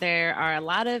that there are a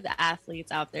lot of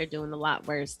athletes out there doing a lot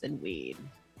worse than weed.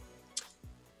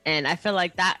 And I feel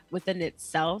like that within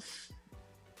itself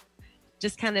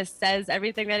just kind of says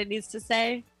everything that it needs to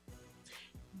say.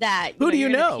 That who do you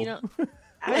know?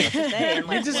 I was to say,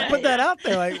 and you just put that out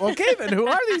there, like, okay, then who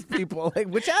are these people? Like,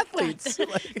 which athletes?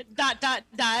 Like, dot.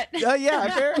 Yeah,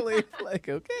 apparently. Like,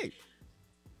 okay.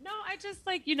 No, I just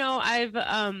like,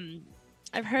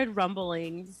 I've heard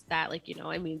rumblings that, like,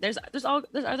 I mean, there's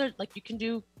other, like, you can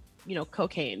do,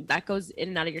 cocaine that goes in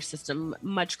and out of your system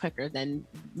much quicker than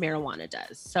marijuana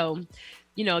does. So,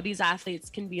 these athletes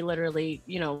can be literally,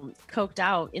 coked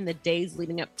out in the days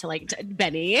leading up to, like,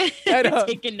 Benny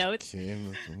taking notes.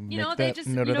 They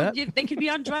just, they could be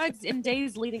on drugs in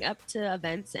days leading up to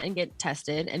events and get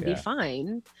tested and be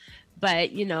fine.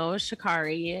 But,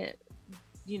 Sha'Carri,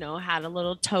 had a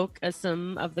little toke of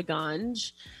some of the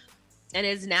ganj and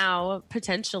is now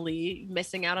potentially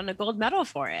missing out on a gold medal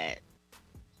for it.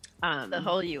 The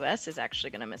whole U.S. is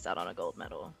actually going to miss out on a gold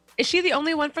medal. Is she the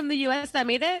only one from the U.S. that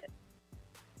made it?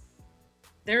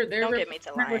 They're Don't get me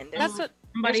to lying. That's what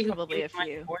somebody probably a few.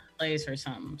 Like fourth place or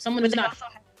something. Someone But who's they not also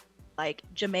have, like,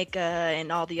 Jamaica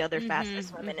and all the other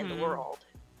fastest women in the world.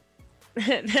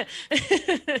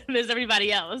 There's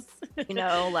everybody else. We're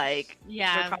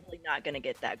probably not going to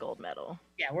get that gold medal.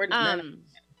 Yeah, we're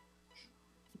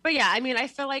But yeah, I mean, I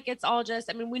feel like it's all just,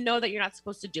 I mean, we know that you're not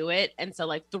supposed to do it. And so,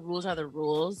 like, the rules are the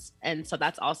rules. And so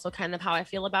that's also kind of how I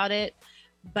feel about it.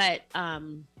 But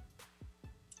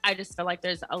I just feel like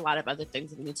there's a lot of other things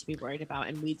that we need to be worried about,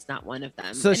 and weed's not one of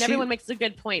them. And everyone makes a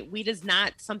good point. Weed is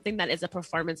not something that is a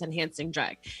performance-enhancing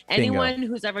drug. Anyone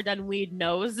who's ever done weed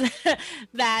knows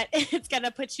that it's going to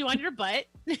put you on your butt.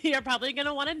 You're probably going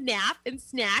to want to nap and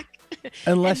snack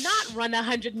and not run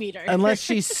 100 meters. Unless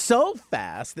she's so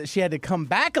fast that she had to come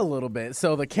back a little bit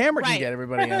so the camera can get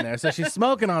everybody in there. So she's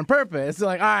smoking on purpose.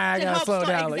 Like, all right, I got to slow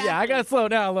down. Exactly. Yeah, I got to slow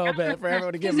down a little bit for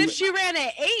everyone to give Because if she ran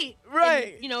at 8,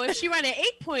 right? And, if she ran at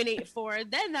 8.84,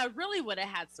 then that really would have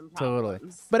had some problems.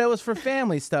 Totally. But it was for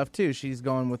family stuff too. She's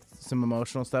going with some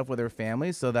emotional stuff with her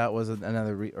family, so that was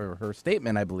another or her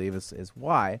statement, I believe, is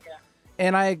why. Yeah.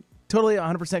 And I totally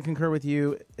 100% concur with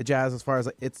you, Jazz, as far as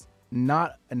it's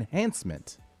not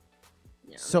enhancement.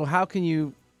 Yeah. So how can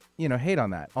you, hate on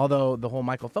that? Although the whole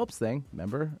Michael Phelps thing,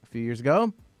 remember a few years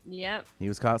ago? Yep. He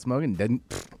was caught smoking, didn't.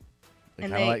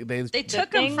 And they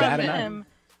took him from him.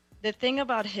 The thing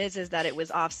about his is that it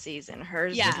was off season.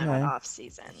 Hers was not off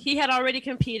season. He had already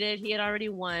competed. He had already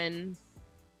won.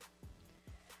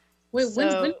 Wait,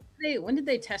 when did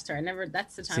they test her?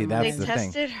 That's the time. See, that's they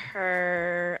tested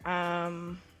her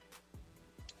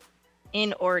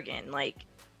in Oregon. Like,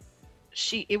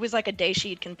 it was like a day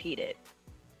she'd competed.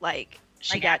 Like,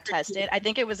 she got tested. I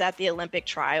think it was at the Olympic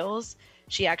trials.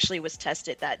 She actually was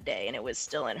tested that day, and it was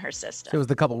still in her system. So it was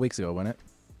a couple weeks ago, wasn't it?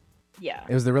 Yeah.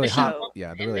 It was the really hot.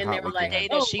 Yeah, the really hot. The day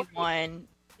that she won,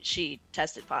 she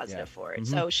tested positive for it.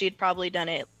 Mm-hmm. So she'd probably done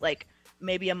it like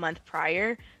maybe a month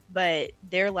prior, but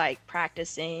they're like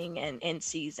practicing and in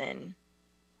season.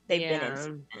 They've been in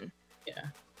season.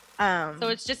 Yeah. So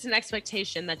it's just an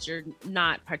expectation that you're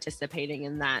not participating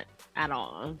in that at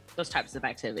all, those types of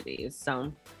activities.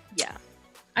 So yeah.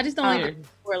 I just don't like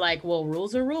we're like, well,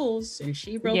 rules are rules, and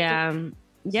she broke them.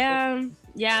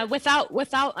 Yeah,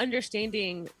 without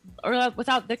understanding or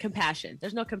without the compassion.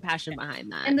 There's no compassion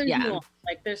behind that. And there's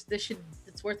like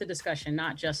it's worth a discussion,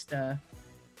 not just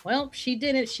well, she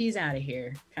did it, she's out of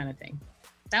here kind of thing.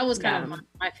 That was kind of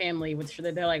my family, which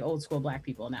they're like old school Black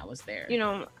people, and that was their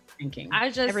thinking.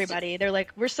 Everybody, they're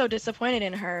like, we're so disappointed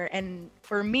in her. And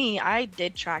for me, I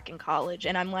did track in college,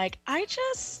 and I'm like, I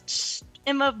just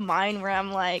am of mine where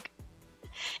I'm like,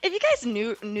 if you guys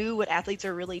knew what athletes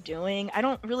are really doing, I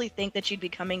don't really think that you'd be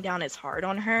coming down as hard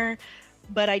on her.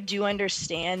 But I do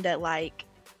understand that, like,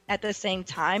 at the same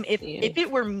time, if it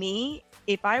were me,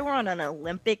 if I were on an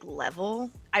Olympic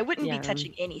level, I wouldn't be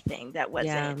touching anything that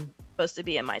wasn't supposed to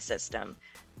be in my system,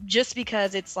 just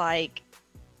because it's like,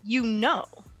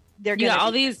 they're gonna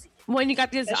all these when you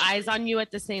got these eyes on you at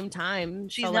the same time.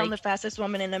 She's now the fastest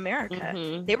woman in America.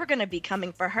 Mm-hmm. They were going to be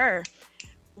coming for her.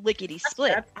 lickety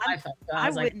split. That's how I felt. I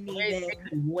was like, wouldn't they even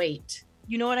couldn't wait.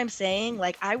 You know what I'm saying?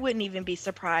 Like, I wouldn't even be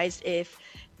surprised if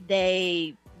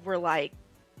they were like,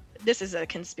 this is a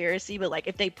conspiracy, but like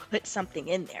if they put something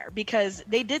in there, because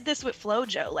they did this with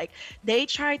FloJo. Like, they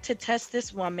tried to test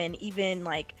this woman even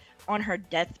like on her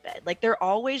deathbed. Like, they're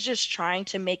always just trying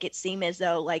to make it seem as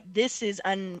though like this is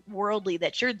unworldly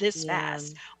that you're this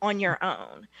fast on your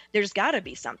own. There's got to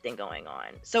be something going on.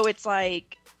 So it's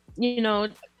like, you know,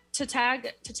 to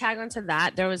tag onto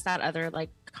that, there was that other like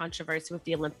controversy with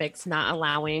the Olympics not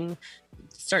allowing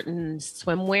certain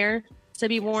swimwear to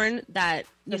be worn, that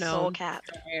you know, soul cap.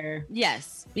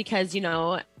 Yes, because you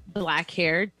know, black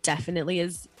hair definitely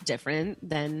is different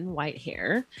than white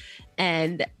hair,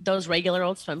 and those regular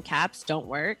old swim caps don't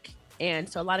work. And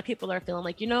so a lot of people are feeling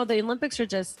like, you know, the Olympics are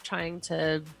just trying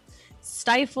to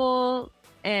stifle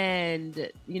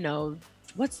and, you know,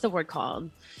 what's the word called?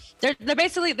 They're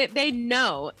basically, they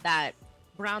know that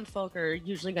brown folk are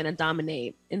usually going to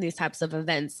dominate in these types of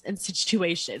events and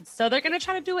situations. So they're going to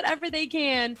try to do whatever they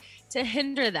can to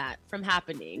hinder that from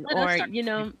happening. Or, you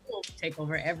know, take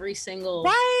over every single.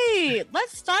 Right.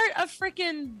 Let's start a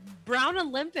freaking brown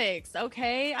Olympics.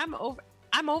 Okay. I'm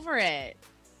over it.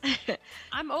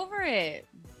 I'm over it.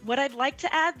 What I'd like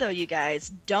to add though, you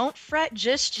guys, don't fret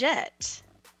just yet.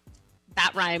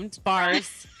 That rhymed.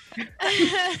 Bars.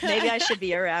 Maybe I should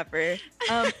be a rapper.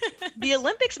 The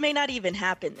Olympics may not even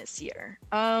happen this year.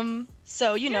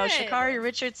 So, you know, Sha'Carri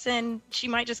Richardson, she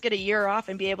might just get a year off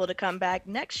and be able to come back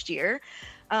next year.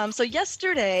 So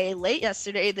late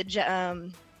yesterday,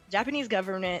 the Japanese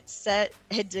government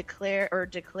had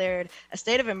declared a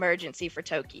state of emergency for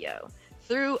Tokyo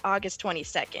through August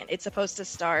 22nd. It's supposed to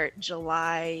start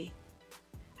July,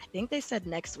 I think they said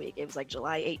next week. It was like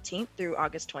July 18th through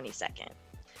August 22nd.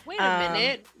 Wait a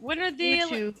minute. When are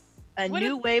the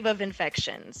new wave of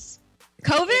infections?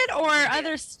 COVID or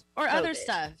other COVID.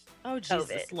 stuff? Oh Jesus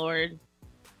COVID. Lord.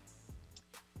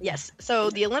 Yes.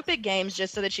 So the Olympic Games,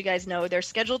 just so that you guys know, they're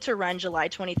scheduled to run July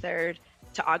 23rd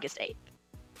to August 8th.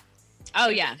 Oh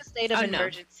yeah. It's a state of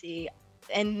emergency.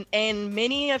 And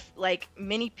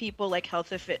many people like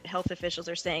health officials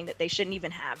are saying that they shouldn't even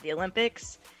have the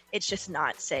Olympics. It's just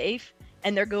not safe.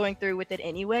 And they're going through with it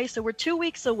anyway. So we're 2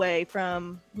 weeks away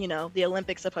from, you know, the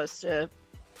Olympics supposed to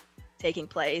taking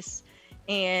place,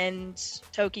 and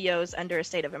Tokyo's under a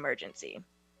state of emergency.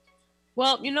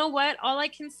 Well, you know what? All I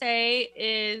can say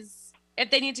is if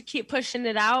they need to keep pushing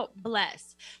it out,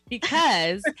 bless.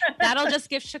 Because that'll just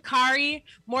give Sha'Carri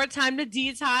more time to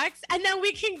detox, and then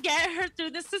we can get her through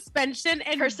the suspension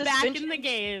and back in the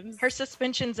games. Her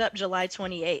suspension's up July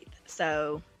 28th.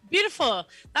 So beautiful.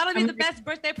 That'll be the best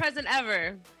birthday present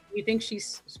ever. You think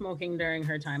she's smoking during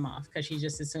her time off because she's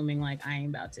just assuming like I ain't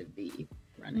about to be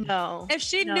running? No. If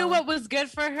she knew what was good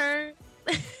for her,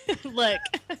 look.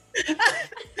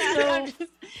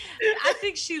 I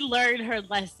think she learned her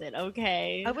lesson,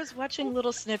 okay? I was watching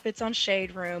little snippets on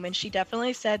Shade Room, and she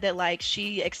definitely said that like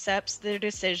she accepts their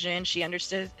decision. She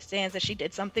understands that she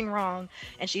did something wrong,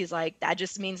 and she's like, that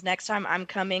just means next time I'm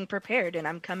coming prepared and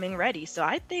I'm coming ready. So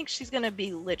I think she's gonna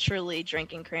be literally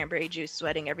drinking cranberry juice,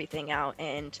 sweating everything out,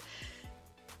 and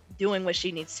doing what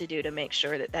she needs to do to make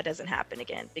sure that doesn't happen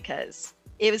again, because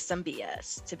it was some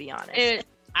BS, to be honest.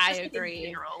 I agree.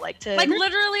 General, like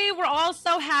literally, we're all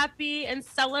so happy and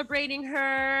celebrating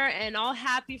her and all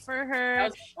happy for her.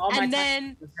 And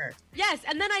then, yes,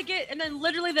 and then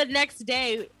literally the next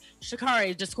day,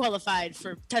 Sha'Carri disqualified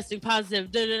for testing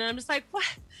positive. And I'm just like, what?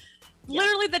 Yeah.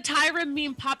 Literally, the Tyra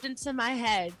meme popped into my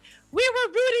head. We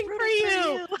were rooting for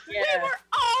you. Yeah. We were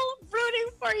all rooting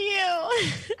for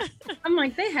you. I'm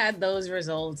like, they had those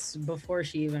results before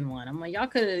she even won. I'm like, y'all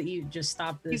could have just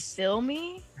stopped this. You feel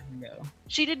me? No.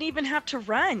 She didn't even have to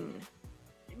run.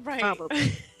 Right.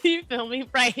 Probably. You feel me?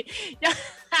 Right.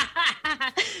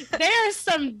 There's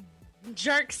some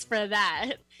jerks for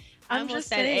that. I'm just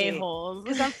saying, a-holes.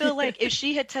 Because I feel like if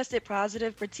she had tested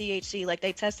positive for THC, like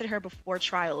they tested her before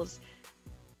trials,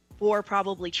 for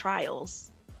probably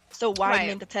trials. So why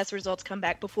didn't the test results come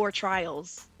back before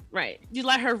trials? Right. You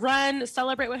let her run,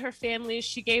 celebrate with her family.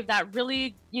 She gave that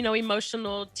really,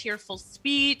 emotional, tearful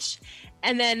speech.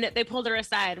 And then they pulled her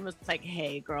aside and was like,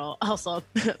 hey, girl, also,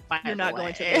 you're not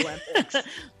going to the Olympics.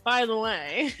 By the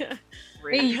way.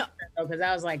 Because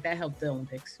I was like, that helped the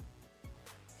Olympics.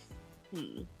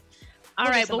 All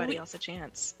right, but somebody else a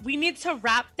chance. We need to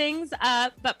wrap things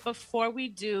up, but before we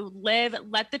do, Liv,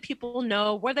 let the people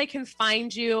know where they can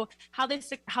find you, how they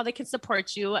can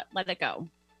support you. Let it go.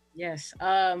 Yes,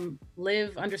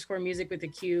 Liv_music with a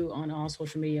Q on all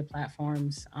social media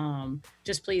platforms.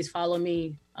 Just please follow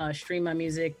me, stream my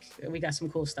music. We got some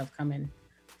cool stuff coming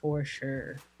for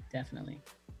sure, definitely.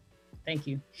 thank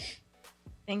you.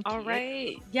 Thank you. All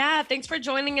right. Yeah, thanks for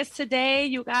joining us today,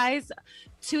 you guys.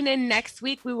 Tune in next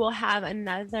week. We will have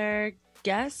another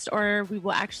guest, or we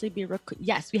will actually be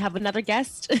yes, we have another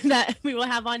guest that we will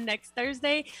have on next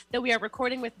Thursday that we are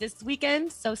recording with this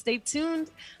weekend. So stay tuned.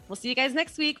 We'll see you guys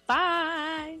next week.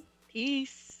 Bye.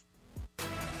 Peace.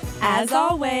 As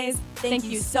always, thank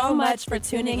you so much for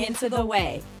tuning into The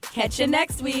Way. Catch you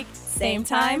next week, same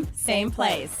time, same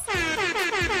place.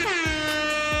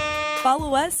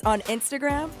 Follow us on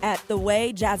Instagram at The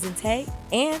Way Jazz and Tay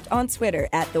and on Twitter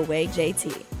at The Way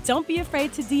JT. Don't be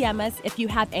afraid to DM us if you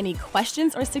have any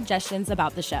questions or suggestions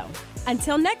about the show.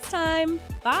 Until next time,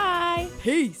 bye.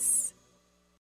 Peace.